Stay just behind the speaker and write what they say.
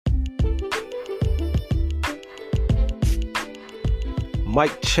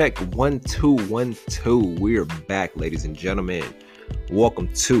Mic check 1 2 1 2. We're back, ladies and gentlemen. Welcome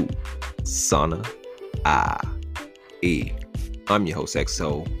to Sana IE. I'm your host,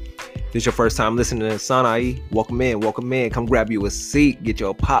 XO. If this is your first time listening to Sana IE, welcome in. Come grab you a seat, get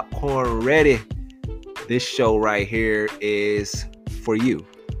your popcorn ready. This show right here is for you.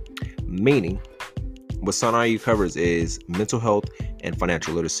 Meaning, what Sana IE covers is mental health and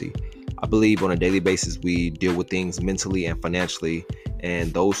financial literacy. I believe on a daily basis we deal with things mentally and financially,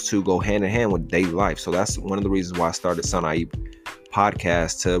 and those two go hand in hand with daily life. So that's one of the reasons why I started Sana IE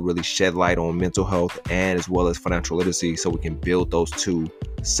podcast, to really shed light on mental health and as well as financial literacy, so we can build those two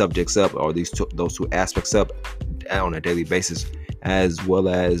subjects up, or those two aspects up on a daily basis, as well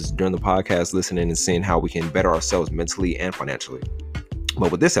as during the podcast listening and seeing how we can better ourselves mentally and financially.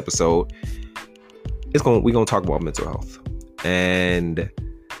 But with this episode, we're going to talk about mental health, and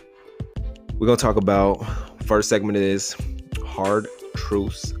we're going to talk about, first segment is hard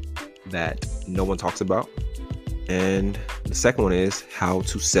truths that no one talks about. And the second one is how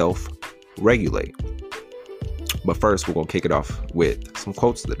to self-regulate. But first, we're going to kick it off with some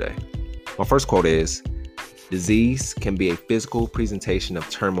quotes of the day. My first quote is, disease can be a physical presentation of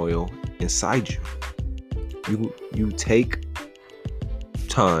turmoil inside you. You take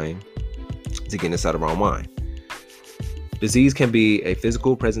time to get this out of our mind. Disease can be a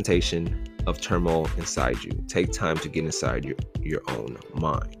physical presentation of turmoil inside you. Take time to get inside your own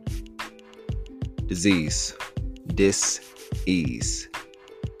mind. Disease, dis-ease.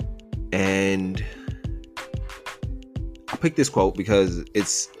 And I picked this quote because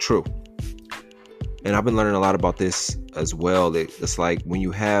it's true. And I've been learning a lot about this as well. It's like when you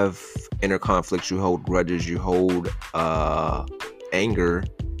have inner conflicts, you hold grudges, you hold anger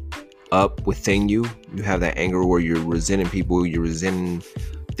up within you. You have that anger where you're resenting people, you're resenting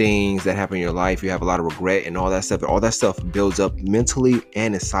things that happen in your life, you have a lot of regret and all that stuff builds up mentally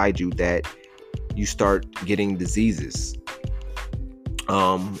and inside you, that you start getting diseases,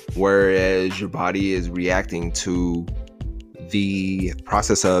 whereas your body is reacting to the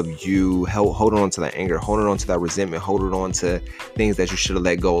process of you holding on to that anger, holding on to that resentment, holding on to things that you should have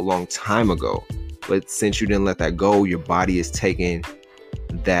let go a long time ago. But since you didn't let that go, your body is taking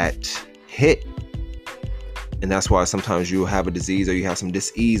that hit. And that's why sometimes you have a disease or you have some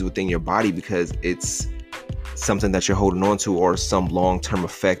dis-ease within your body, because it's something that you're holding on to, or some long-term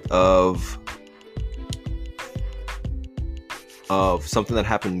effect of something that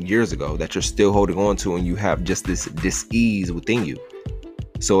happened years ago that you're still holding on to, and you have just this dis-ease within you.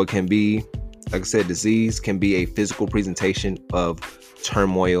 So it can be, like I said, disease can be a physical presentation of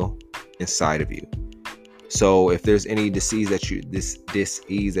turmoil inside of you. So if there's any dis-ease that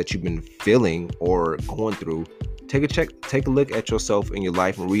you've been feeling or going through, take a look at yourself and your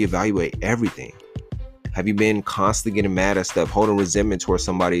life and reevaluate everything. Have you been constantly getting mad at stuff, holding resentment towards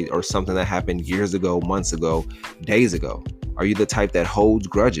somebody or something that happened years ago, months ago, days ago? Are you the type that holds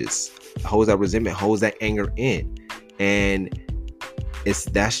grudges, holds that resentment, holds that anger in? And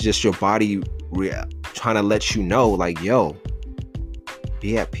that's just your body trying to let you know, like, yo,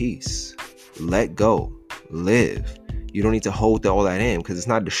 be at peace, let go. Live. You don't need to hold all that in, because it's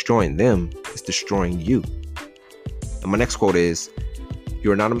not destroying them, it's destroying you. And my next quote is,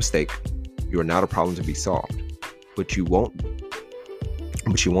 you are not a mistake. You are not a problem to be solved. But you won't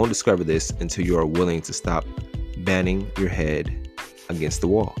discover this until you are willing to stop banging your head against the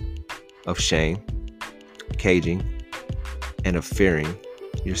wall of shame, caging, and of fearing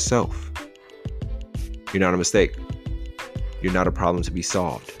yourself. You're not a mistake. You're not a problem to be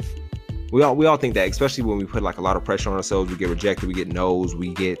solved. We all think that, especially when we put like a lot of pressure on ourselves. We get rejected, we get no's,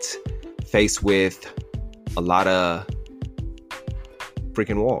 we get faced with a lot of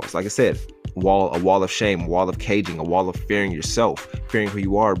freaking walls. Like I said, a wall of shame, a wall of caging, a wall of fearing yourself, fearing who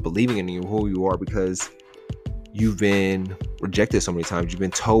you are, believing in who you are, because you've been rejected so many times. You've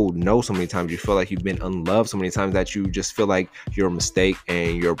been told no so many times. You feel like you've been unloved so many times that you just feel like you're a mistake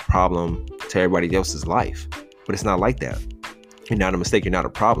and you're a problem to everybody else's life. But it's not like that. You're not a mistake. You're not a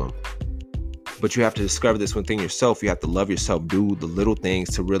problem. But you have to discover this within yourself. You have to love yourself, do the little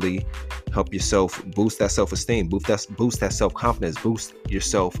things to really help yourself boost that self-esteem, boost that self-confidence, boost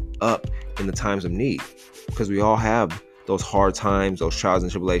yourself up in the times of need. Because we all have those hard times, those trials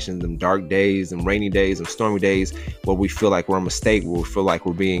and tribulations, them dark days, them rainy days, them stormy days, where we feel like we're a mistake, where we feel like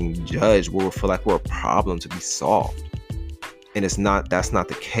we're being judged, where we feel like we're a problem to be solved. And that's not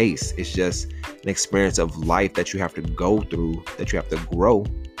the case. It's just an experience of life that you have to go through, that you have to grow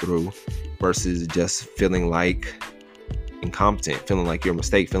through, versus just feeling like incompetent, feeling like you're a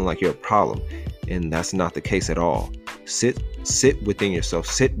mistake, feeling like you're a problem. And that's not the case at all. Sit within yourself,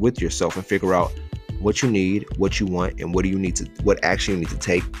 sit with yourself and figure out what you need, what you want, and what action you need to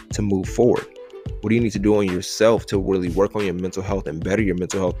take to move forward. What do you need to do on yourself to really work on your mental health and better your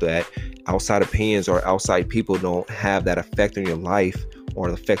mental health, that outside opinions or outside people don't have that effect on your life or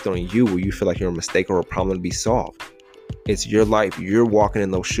an effect on you where you feel like you're a mistake or a problem to be solved? It's your life. You're walking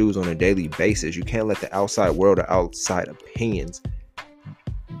in those shoes on a daily basis. You can't let the outside world or outside opinions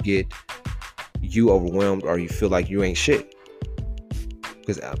get you overwhelmed or you feel like you ain't shit.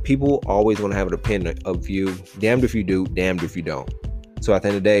 Because people always want to have an opinion of you. Damned if you do, damned if you don't. So at the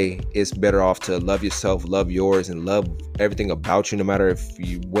end of the day, it's better off to love yourself, love yours, and love everything about you, no matter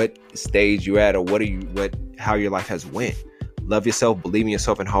what stage you're at or how your life has went. Love yourself, believe in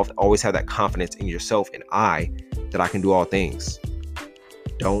yourself, and always have that confidence in yourself and that I can do all things.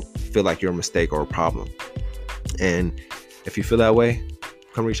 Don't feel like you're a mistake or a problem. And if you feel that way,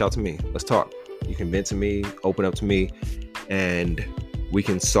 come reach out to me. Let's talk. You can vent to me, open up to me, and we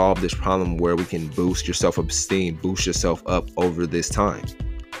can solve this problem where we can boost your self-esteem, boost yourself up over this time.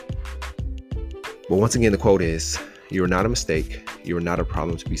 But once again, the quote is, you are not a mistake. You are not a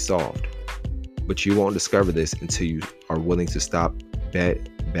problem to be solved. But you won't discover this until you are willing to stop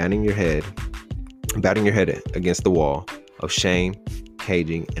batting your head against the wall of shame,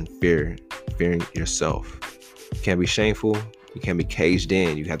 caging, and fearing yourself. You can't be shameful. You can't be caged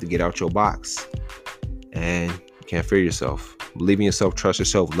in. You have to get out your box. And you can't fear yourself. Believe in yourself, trust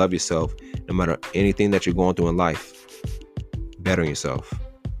yourself, love yourself, no matter anything that you're going through in life. Better yourself.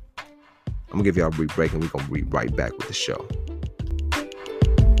 I'm going to give y'all a brief break and we're going to be right back with the show.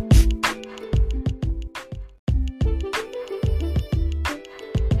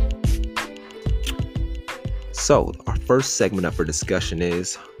 So, our first segment up for discussion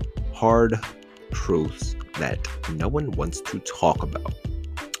is hard truths that no one wants to talk about.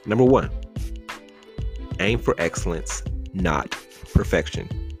 Number 1, aim for excellence, not perfection.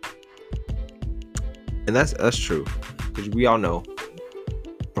 And that's true, because we all know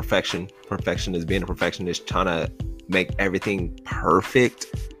perfection is being a perfectionist, trying to make everything perfect.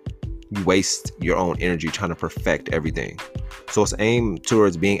 You waste your own energy trying to perfect everything. So it's aimed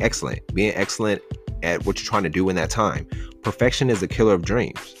towards being excellent at what you're trying to do in that time. Perfection is the killer of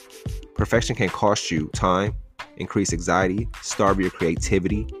dreams. Perfection can cost you time, increase anxiety, starve your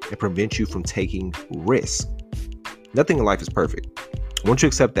creativity, and prevent you from taking risks. Nothing in life is perfect. Once you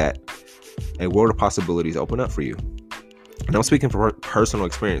accept that, a world of possibilities open up for you. And I'm speaking from personal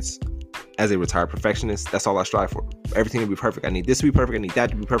experience. As a retired perfectionist, that's all I strive for. Everything to be perfect. I need this to be perfect. I need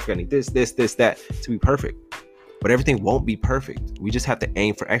that to be perfect. I need this, that to be perfect. But everything won't be perfect. We just have to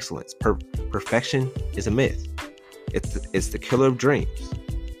aim for excellence. Perfection is a myth. It's the killer of dreams.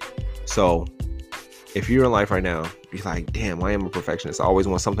 So if you're in life right now, you're like, damn, I am a perfectionist. I always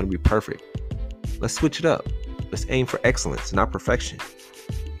want something to be perfect. Let's switch it up. Let's aim for excellence, not perfection.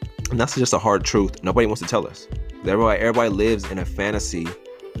 And that's just a hard truth nobody wants to tell us. Everybody lives in a fantasy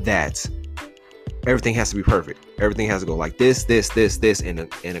that everything has to be perfect. Everything has to go like this, in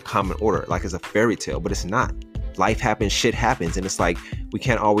a common order, like it's a fairy tale, but it's not. Life happens, shit happens, and it's like we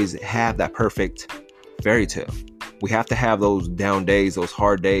can't always have that perfect fairy tale. We have to have those down days, those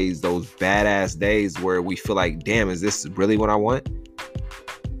hard days, those badass days where we feel like, damn, is this really what I want?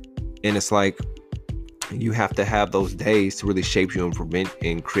 And it's like you have to have those days to really shape you and prevent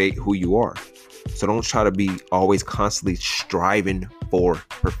and create who you are. So don't try to be always constantly striving for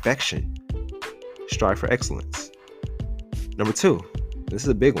perfection. Strive for excellence. Number 2, this is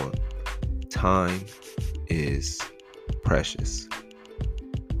a big one. Time is precious.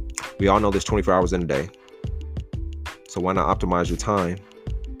 We all know there's 24 hours in a day. So why not optimize your time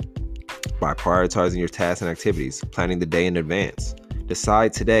by prioritizing your tasks and activities, planning the day in advance?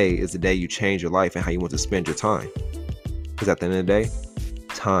 Decide today is the day you change your life and how you want to spend your time. Because at the end of the day,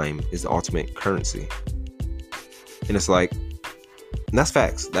 time is the ultimate currency. And it's like, and that's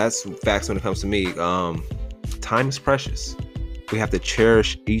facts. That's facts when it comes to me. Time is precious. We have to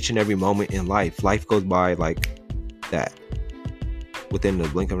cherish each and every moment in life. Life goes by like that. Within the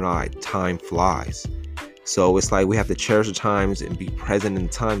blink of an eye, time flies. So it's like we have to cherish the times and be present in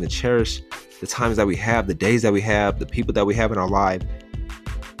the time, to cherish the times that we have, the days that we have, the people that we have in our life.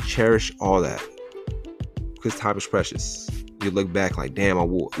 Cherish all that. Because time is precious. You look back like, damn,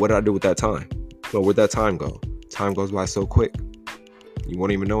 what did I do with that time? Well, where'd that time go? Time goes by so quick. You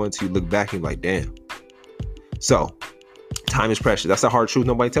won't even know until you look back and be like, damn. So, time is precious. That's the hard truth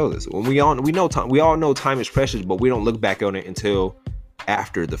nobody tells us. When we all know time is precious, but we don't look back on it until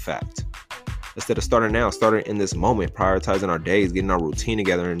after the fact. Instead of starting in this moment, prioritizing our days, getting our routine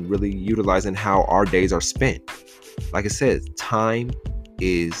together, and really utilizing how our days are spent. Like I said, time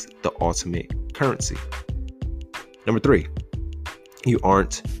is the ultimate currency. Number 3, you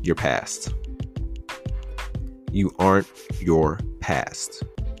aren't your past. You aren't your past.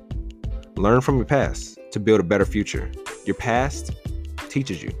 Learn from your past to build a better future. Your past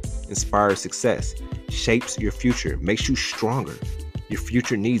teaches you, inspires success, shapes your future, makes you stronger. Your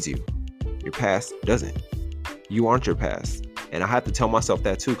future needs you. Your past doesn't. You aren't your past. And I have to tell myself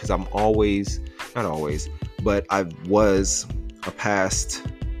that too, because I'm always, not always, but I was a past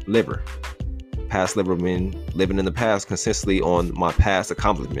liver. Past liver mean living in the past consistently on my past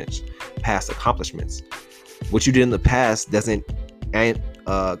accomplishments. What you did in the past doesn't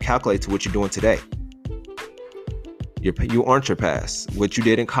calculate to what you're doing today. You aren't your past. What you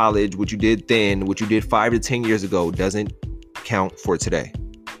did in college, what you did then, what you did 5 to 10 years ago doesn't count for today.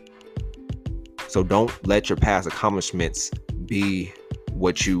 So don't let your past accomplishments be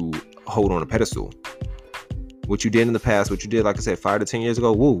what you hold on a pedestal. What you did in the past, what you did, like I said, 5 to 10 years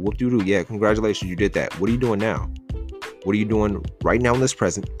ago, woo, whoop-de-doo, yeah, congratulations, you did that. What are you doing now? What are you doing right now in this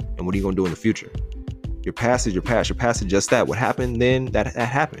present? And what are you going to do in the future? Your past is your past. Your past is just that. What happened then, that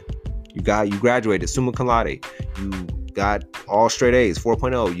happened. You graduated summa cum laude. You got all straight A's,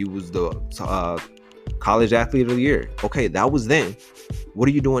 4.0. You was the college athlete of the year. Okay, that was then. What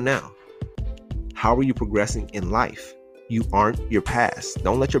are you doing now? How are you progressing in life? You aren't your past.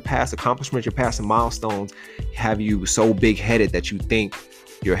 Don't let your past accomplishments, your past milestones have you so big-headed that you think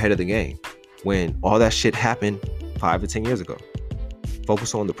you're ahead of the game when all that shit happened 5 to 10 years ago.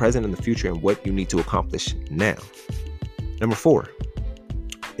 Focus on the present and the future and what you need to accomplish now. Number 4,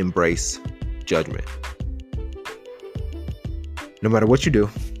 embrace judgment. No matter what you do,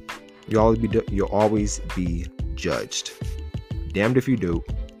 you'll always be judged. Damned if you do,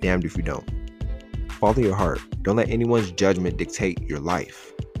 damned if you don't. Follow your heart. Don't let anyone's judgment dictate your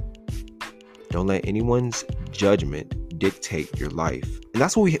life. Don't let anyone's judgment dictate your life. And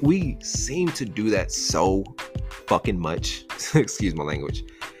that's what we seem to do that so fucking much. Excuse my language.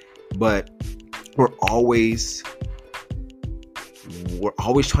 But we're always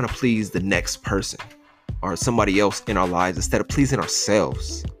trying to please the next person or somebody else in our lives instead of pleasing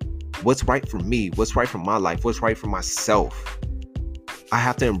ourselves. What's right for me? What's right for my life? What's right for myself? I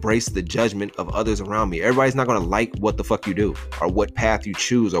have to embrace the judgment of others around me. Everybody's not going to like what the fuck you do or what path you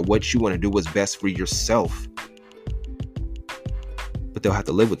choose or what you want to do what's best for yourself. But they'll have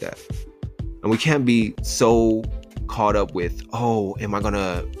to live with that. And we can't be so caught up with, oh, am I going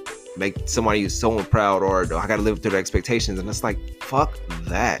to make somebody someone proud or I got to live up to their expectations? And it's like, fuck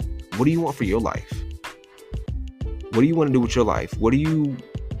that. What do you want for your life? What do you want to do with your life?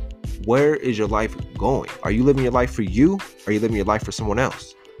 Where is your life going? Are you living your life for you? Or are you living your life for someone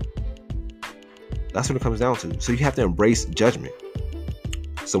else? That's what it comes down to. So you have to embrace judgment.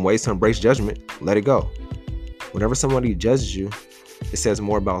 Some ways to embrace judgment, let it go. Whenever somebody judges you, it says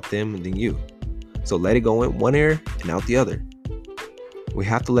more about them than you. So let it go in one ear and out the other. We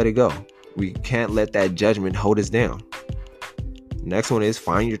have to let it go. We can't let that judgment hold us down. Next one is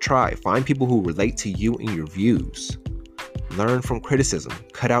find your tribe. Find people who relate to you and your views. Learn from criticism.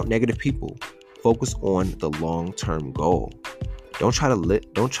 Cut out negative people. Focus on the long-term goal. Don't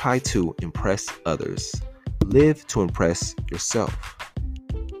try to impress others. Live to impress yourself.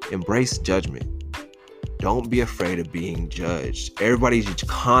 Embrace judgment. Don't be afraid of being judged. Everybody's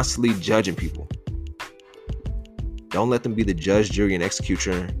constantly judging people. Don't let them be the judge, jury, and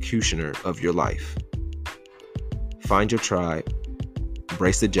executioner of your life. Find your tribe.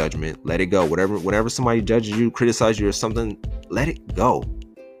 Embrace the judgment. Let it go. Whenever somebody judges you, criticizes you or something, let it go.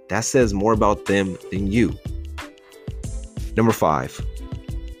 That says more about them than you. Number 5,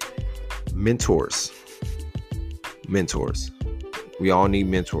 mentors. Mentors. We all need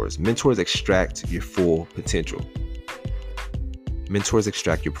mentors. Mentors extract your full potential. Mentors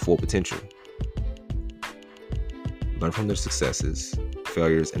extract your full potential. Learn from their successes,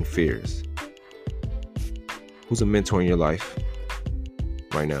 failures, and fears. Who's a mentor in your life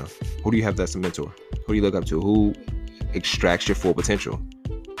right now? Who do you have that's a mentor? Who do you look up to? Who extracts your full potential?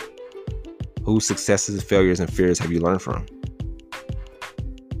 Whose successes, failures, and fears have you learned from?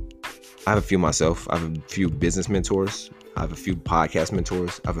 I have a few myself. I have a few business mentors. I have a few podcast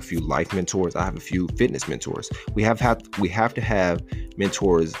mentors. I have a few life mentors. I have a few fitness mentors. We have to have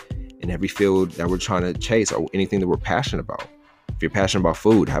mentors in every field that we're trying to chase or anything that we're passionate about. If you're passionate about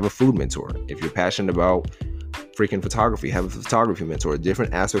food, have a food mentor. If you're passionate about freaking photography, have a photography mentor.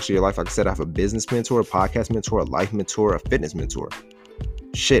 Different aspects of your life. Like I said, I have a business mentor, a podcast mentor, a life mentor, a fitness mentor.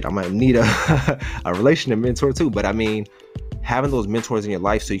 Shit, I might need a relationship mentor too. But I mean, having those mentors in your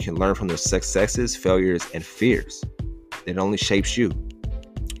life so you can learn from their successes, failures, and fears. It only shapes you.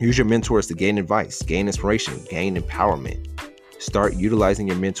 Use your mentors to gain advice, gain inspiration, gain empowerment. Start utilizing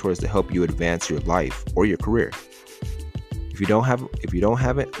your mentors to help you advance your life or your career. If you don't have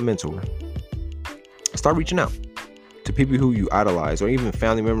a mentor, Start reaching out to people who you idolize, or even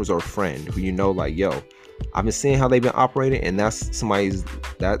family members or a friend who you know, like, yo, I've been seeing how they've been operating, and that's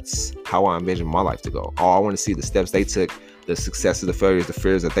how I envision my life to go. Oh, I want to see the steps they took, the successes, the failures, the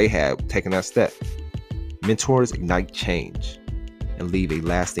fears that they had, taking that step. Mentors ignite change and leave a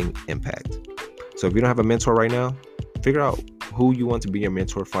lasting impact. So if you don't have a mentor right now, figure out who you want to be your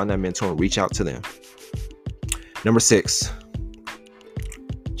mentor, find that mentor and reach out to them. Number 6,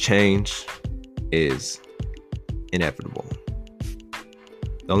 change is inevitable.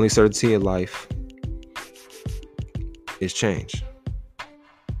 The only certainty in life is change.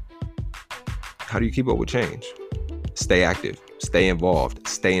 How do you keep up with change? Stay active, stay involved,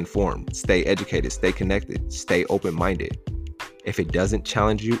 stay informed, stay educated, stay connected, stay open-minded. If it doesn't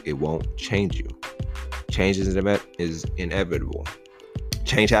challenge you, it won't change you. Change is inevitable.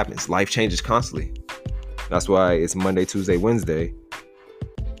 Change happens. Life changes constantly. That's why it's Monday, Tuesday, Wednesday,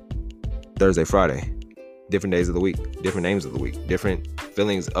 Thursday, Friday. Different days of the week, different names of the week, different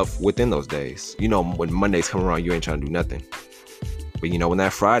feelings up within those days. You know, when Mondays come around, you ain't trying to do nothing. But you know, when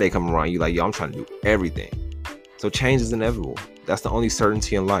that Friday come around, you like, yo, I'm trying to do everything. So change is inevitable. That's the only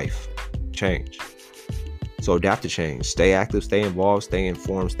certainty in life. Change. So adapt to change. Stay active, stay involved, stay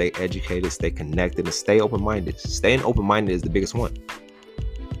informed, stay educated, stay connected, and stay open-minded. Staying open-minded is the biggest one.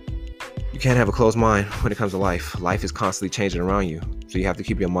 You can't have a closed mind when it comes to life. Life is constantly changing around you. So you have to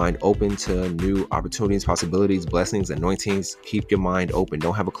keep your mind open to new opportunities, possibilities, blessings, anointings. Keep your mind open.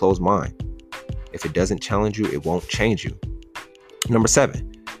 Don't have a closed mind. If it doesn't challenge you, it won't change you. Number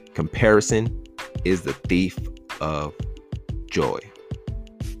 7, comparison is the thief of joy.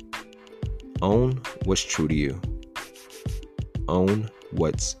 Own what's true to you. Own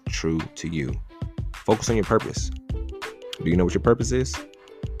what's true to you. Focus on your purpose. Do you know what your purpose is?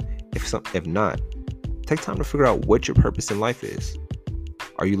 If not, take time to figure out what your purpose in life is.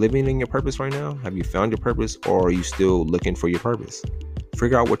 Are you living in your purpose right now? Have you found your purpose, or are you still looking for your purpose?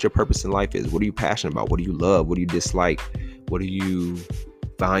 Figure out what your purpose in life is. What are you passionate about? What do you love? What do you dislike? What do you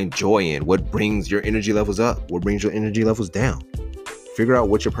find joy in? What brings your energy levels up? What brings your energy levels down? Figure out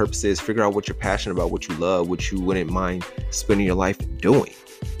what your purpose is. Figure out what you're passionate about, what you love, what you wouldn't mind spending your life doing.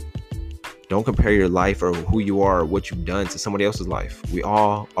 Don't compare your life or who you are or what you've done to somebody else's life. We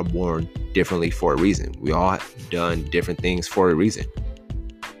all are born differently for a reason. We all have done different things for a reason.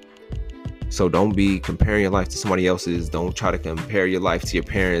 So don't be comparing your life to somebody else's. Don't try to compare your life to your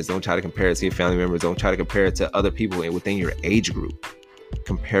parents. Don't try to compare it to your family members. Don't try to compare it to other people within your age group.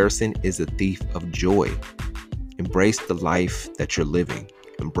 Comparison is a thief of joy. Embrace the life that you're living.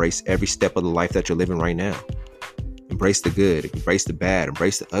 Embrace every step of the life that you're living right now. Embrace the good. Embrace the bad.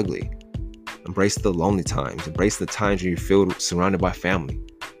 Embrace the ugly. Embrace the lonely times. Embrace the times when you feel surrounded by family.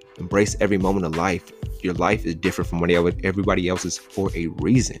 Embrace every moment of life. Your life is different from everybody else's for a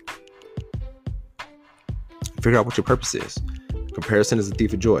reason. Figure out what your purpose is. Comparison is a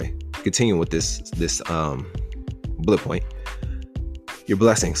thief of joy. Continue with this bullet point. Your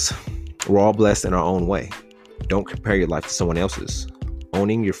blessings. We're all blessed in our own way. Don't compare your life to someone else's.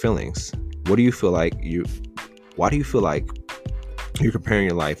 Owning your feelings. Why do you feel like you're comparing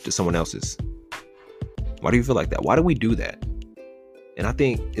your life to someone else's? Why do you feel like that? Why do we do that? And I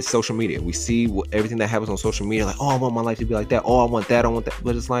think it's social media. We see everything that happens on social media, like, oh, I want my life to be like that. Oh, I want that. I want that.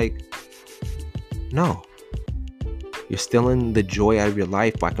 But it's like, no. You're stealing the joy out of your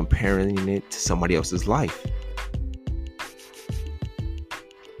life by comparing it to somebody else's life.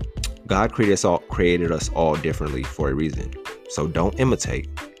 God created us all differently for a reason. So don't imitate,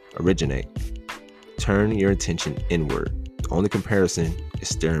 originate. Turn your attention inward. The only comparison is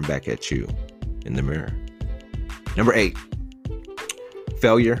staring back at you in the mirror. Number 8,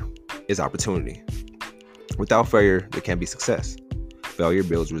 failure is opportunity. Without failure, there can be success. Failure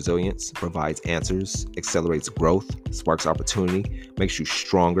builds resilience, provides answers, accelerates growth, sparks opportunity, makes you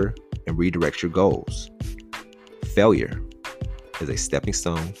stronger, and redirects your goals. Failure is a stepping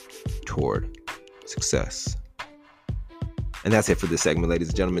stone toward success. And that's it for this segment, ladies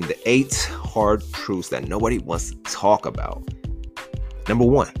and gentlemen. The 8 hard truths that nobody wants to talk about. Number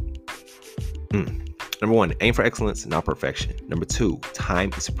 1, aim for excellence, not perfection. Number 2,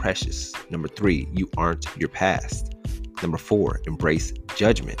 time is precious. Number 3, you aren't your past. Number 4, embrace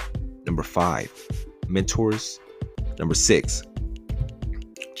judgment. Number 5, mentors. Number 6,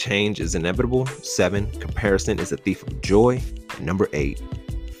 change is inevitable. 7, comparison is a thief of joy. And number 8,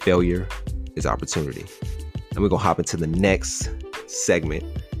 failure is opportunity. And we're going to hop into the next segment.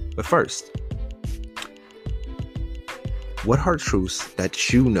 But first, what hard truths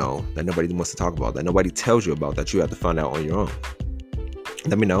that you know that nobody wants to talk about, that nobody tells you about, that you have to find out on your own?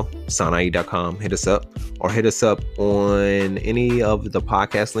 Let me know. Sanae.com. Hit us up. or hit us up on any of the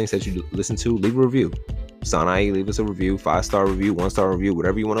podcast links that you listen to. Leave a review. Sanai, leave us a review, 5-star review, 1-star review,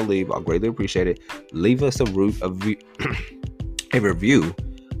 whatever you want to leave. I'll greatly appreciate it. Leave us a review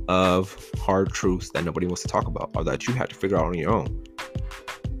of hard truths that nobody wants to talk about or that you have to figure out on your own.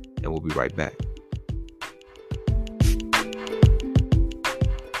 And we'll be right back.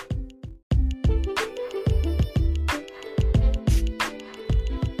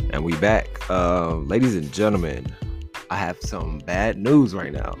 And we back. Ladies and gentlemen, I have some bad news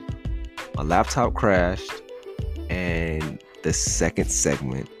right now. My laptop crashed and the second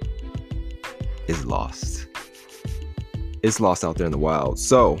segment is lost. It's lost out there in the wild.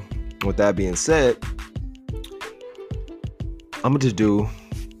 So with that being said, I'm going to do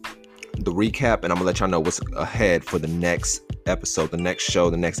the recap and I'm going to let y'all know what's ahead for the next episode, the next show,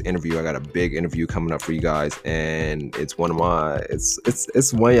 the next interview. I got a big interview coming up for you guys, and it's one of my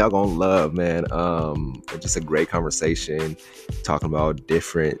it's one y'all gonna love, man. It's just a great conversation talking about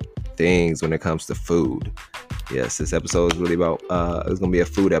different things when it comes to food. Yes, this episode is really about it's gonna be a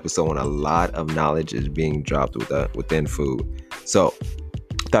food episode, and a lot of knowledge is being dropped within food. So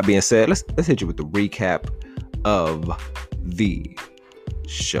that being said, let's hit you with the recap of the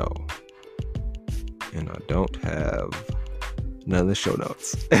show. And I don't have none of the show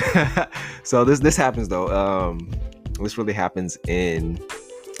notes. So this happens though. This really happens in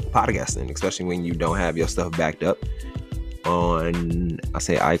podcasting, especially when you don't have your stuff backed up on, I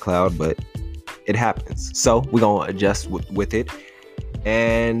say iCloud, but it happens. So we're gonna adjust with it,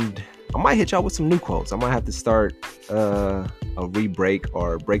 and I might hit y'all with some new quotes. I might have to start a re-break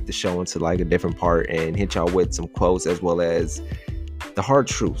or break the show into like a different part and hit y'all with some quotes, as well as the hard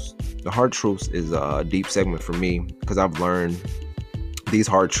truths. The hard truths is a deep segment for me because I've learned these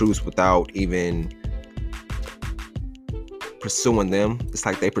hard truths without even pursuing them. It's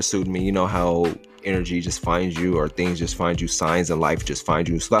like they pursued me. You know how energy just finds you, or things just find you, signs in life just find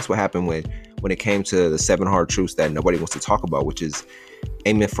you. So that's what happened when it came to the 7 hard truths that nobody wants to talk about, which is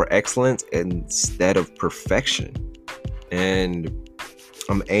aiming for excellence instead of perfection. And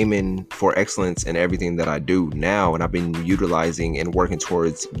I'm aiming for excellence in everything that I do now, and I've been utilizing and working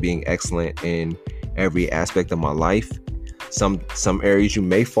towards being excellent in every aspect of my life. Some areas you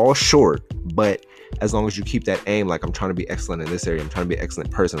may fall short, but as long as you keep that aim, like I'm trying to be excellent in this area, I'm trying to be an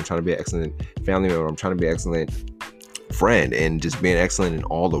excellent person, I'm trying to be an excellent family member, I'm trying to be an excellent friend, and just being excellent in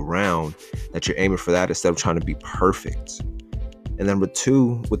all around, that you're aiming for that instead of trying to be perfect. And number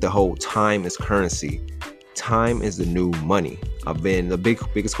 2, with the whole time is currency. Time is the new money. I've been the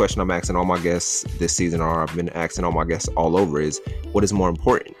biggest question I'm asking all my guests this season, or I've been asking all my guests all over, is what is more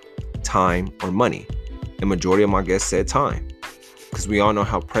important, time or money? The majority of my guests said time, because we all know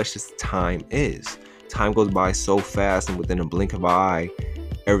how precious time is. Time goes by so fast, and within a blink of an eye,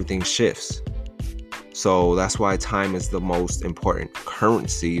 everything shifts. So that's why time is the most important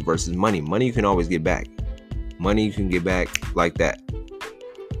currency versus money. Money you can always get back. Money you can get back like that.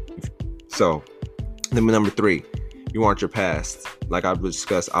 So number 3, you aren't your past. Like I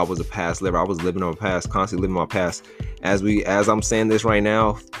discussed, I was a past liver. I was living on my past, constantly living my past. As I'm saying this right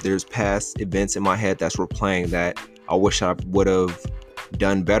now, there's past events in my head that's replaying that I wish I would have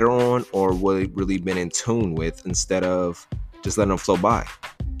done better on, or really been in tune with, instead of just letting them flow by.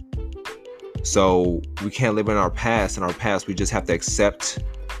 So we can't live in our past. In our past, we just have to accept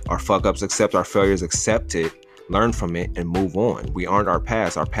our fuck ups, accept our failures, accept it, learn from it, and move on. We aren't our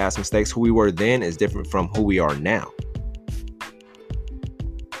past. Our past mistakes, who we were then, is different from who we are now.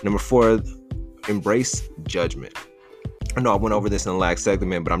 Number 4, embrace judgment. I know I went over this in the last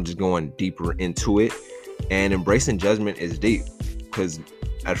segment, but I'm just going deeper into it. And embracing judgment is deep, because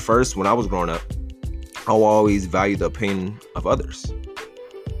at first, when I was growing up, I always valued the opinion of others.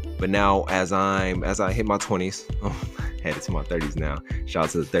 But now, as I hit my 20s, headed to my 30s now. Shout out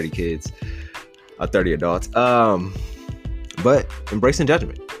to the 30 kids, 30 adults. But embracing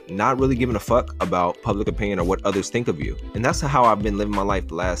judgment, not really giving a fuck about public opinion or what others think of you. And that's how I've been living my life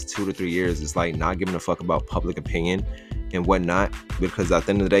the last 2 to 3 years. It's like not giving a fuck about public opinion and whatnot, because at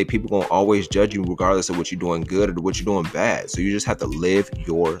the end of the day, people gonna always judge you regardless of what you're doing good or what you're doing bad. So you just have to live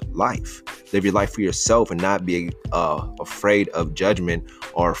your life. Live your life for yourself and not be afraid of judgment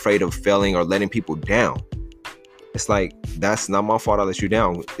or afraid of failing or letting people down. It's like, that's not my fault I let you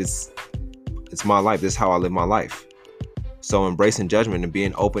down. It's my life. This is how I live my life. So embracing judgment and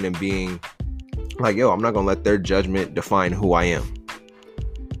being open and being like, yo, I'm not gonna let their judgment define who I am.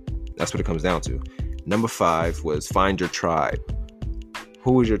 That's what it comes down to. Number 5 was find your tribe.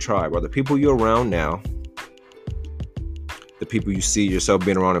 Who is your tribe? Are the people you're around now the people you see yourself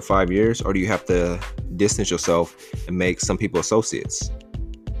being around in 5 years, or do you have to distance yourself and make some people associates?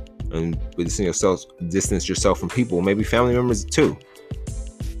 and distance yourself from people, maybe family members too.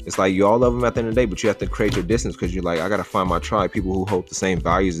 It's like you all love them at the end of the day, but you have to create your distance because you're like, I gotta find my tribe, people who hold the same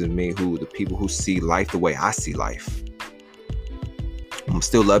values as me, the people who see life the way I see life. I'm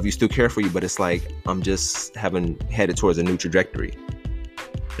still love you, still care for you, but it's like I'm just headed towards a new trajectory.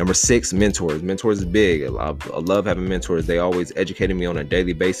 Number 6, mentors. Mentors is big. I love having mentors. They always educated me on a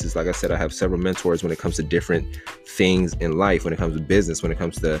daily basis. Like I said, I have several mentors when it comes to different things in life, when it comes to business, when it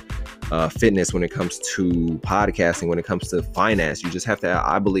comes to fitness, when it comes to podcasting, when it comes to finance. You just have to,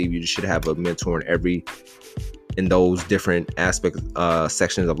 I believe you should have a mentor in those different aspects,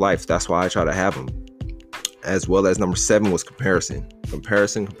 sections of life. That's why I try to have them. As well as number 7 was comparison.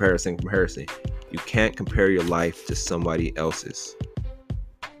 Comparison. You can't compare your life to somebody else's.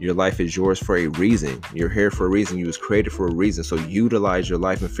 Your life is yours for a reason. You're here for a reason. You was created for a reason. So utilize your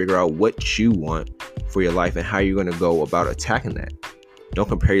life and figure out what you want for your life and how you're going to go about attacking that. Don't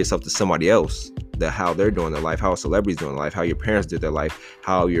compare yourself to somebody else, how they're doing their life, how a celebrity's doing their life, how your parents did their life,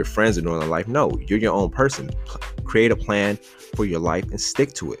 how your friends are doing their life. No, you're your own person. Create a plan for your life and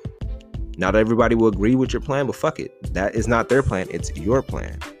stick to it. Not everybody will agree with your plan, but fuck it. That is not their plan. It's your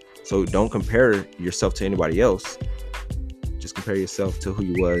plan. So don't compare yourself to anybody else. Just compare yourself to who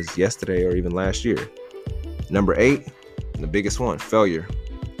you was yesterday or even last year. Number 8, the biggest one, failure.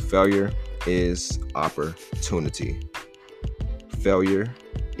 Failure is opportunity. Failure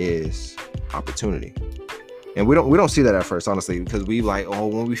is opportunity. And we don't see that at first, honestly, because we like,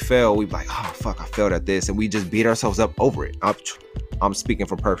 when we fail, we like, oh fuck, I failed at this, and we just beat ourselves up over it. I'm speaking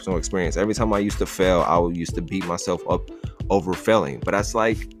from personal experience. Every time I used to fail, I used to beat myself up over failing. But that's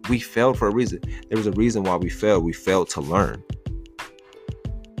like, we failed for a reason. There was a reason why we failed. We failed to learn.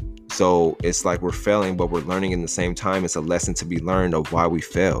 So it's like we're failing, but we're learning in the same time. It's a lesson to be learned of why we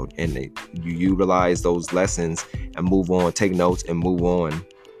failed. And you utilize those lessons and move on, take notes and move on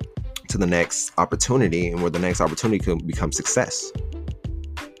to the next opportunity, and where the next opportunity could become success.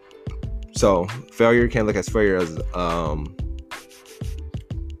 So failure can't look at failure as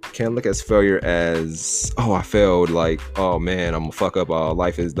oh, I failed, like, oh man, I'm gonna fuck up,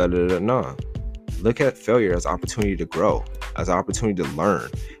 life is da da da. No, look at failure as opportunity to grow, as an opportunity to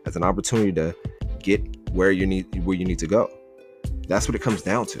learn, as an opportunity to get where you need to go. That's what it comes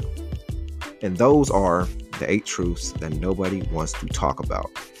down to. And those are the 8 truths that nobody wants to talk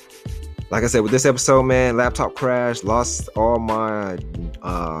about. Like I said, with this episode, man, laptop crashed, lost all my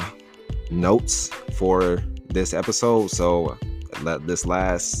notes for this episode. So this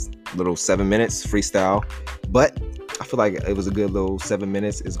last little 7 minutes freestyle, but I feel like it was a good little 7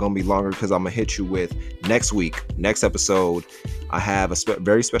 minutes. It's going to be longer because I'm going to hit you with next episode. I have a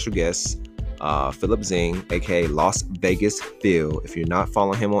very special guest, Philip Zing, aka Las Vegas Phil. If you're not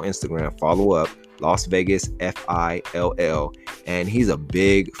following him on Instagram, follow up, Las Vegas FILL. And he's a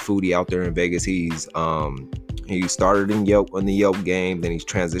big foodie out there in Vegas. He started in the Yelp game, then he's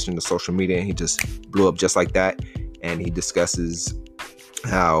transitioned to social media, and he just blew up just like that. And he discusses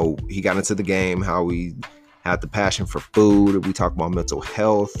how he got into the game, how he had the passion for food. We talk about mental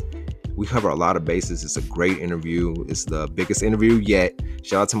health. We cover a lot of bases. It's a great interview. It's the biggest interview yet.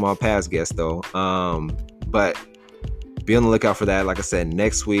 Shout out to my past guest though. But be on the lookout for that. Like I said,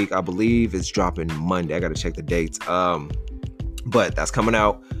 next week, I believe it's dropping Monday. I got to check the dates. But that's coming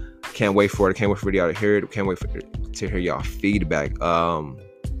out. Can't wait for it. Can't wait for y'all to hear it. Can't wait to hear y'all feedback.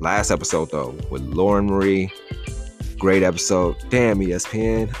 Last episode though with Lauren Marie. Great episode. Damn,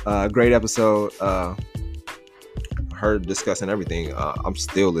 ESPN. Great episode. Her discussing everything. I'm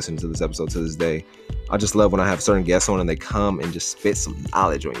still listening to this episode to this day. I just love when I have certain guests on and they come and just spit some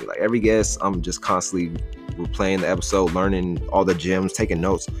knowledge on you. Like every guest, I'm just constantly replaying the episode, learning all the gems, taking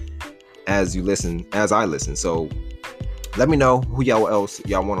notes as I listen. So let me know who else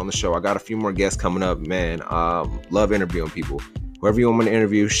y'all want on the show. I got a few more guests coming up, man. Love interviewing people. Whoever you want me to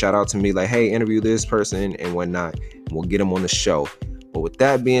interview, shout out to me, like, hey, interview this person and whatnot. We'll get them on the show. But with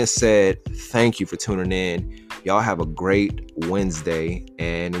that being said, thank you for tuning in. Y'all have a great Wednesday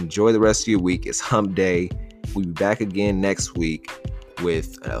and enjoy the rest of your week. It's hump day. We'll be back again next week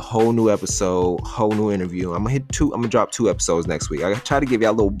with a whole new episode, whole new interview. I'm gonna drop 2 episodes next week. I try to give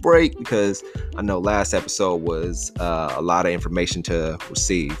y'all a little break because I know last episode was a lot of information to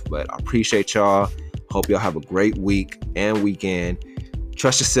receive, but I appreciate y'all. Hope y'all have a great week and weekend.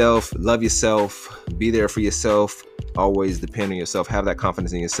 Trust yourself, love yourself, be there for yourself. Always depend on yourself. Have that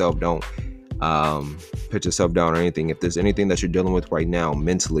confidence in yourself. Don't put yourself down or anything. If there's anything that you're dealing with right now,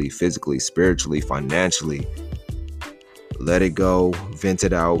 mentally, physically, spiritually, financially, let it go, vent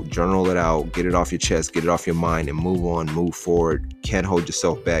it out, journal it out, get it off your chest, get it off your mind, and move on, move forward. Can't hold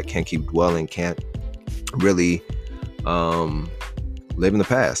yourself back, can't keep dwelling, can't really live in the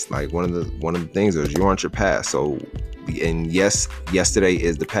past. Like one of the things is you aren't your past. So, and yes, yesterday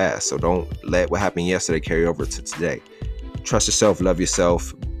is the past. So don't let what happened yesterday carry over to today. Trust yourself, love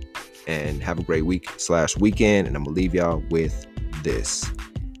yourself, and have a great week/weekend. And I'm gonna leave y'all with this.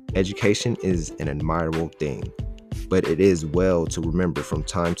 Education is an admirable thing, but it is well to remember from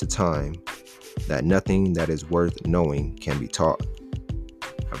time to time that nothing that is worth knowing can be taught.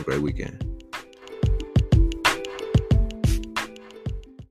 Have a great weekend.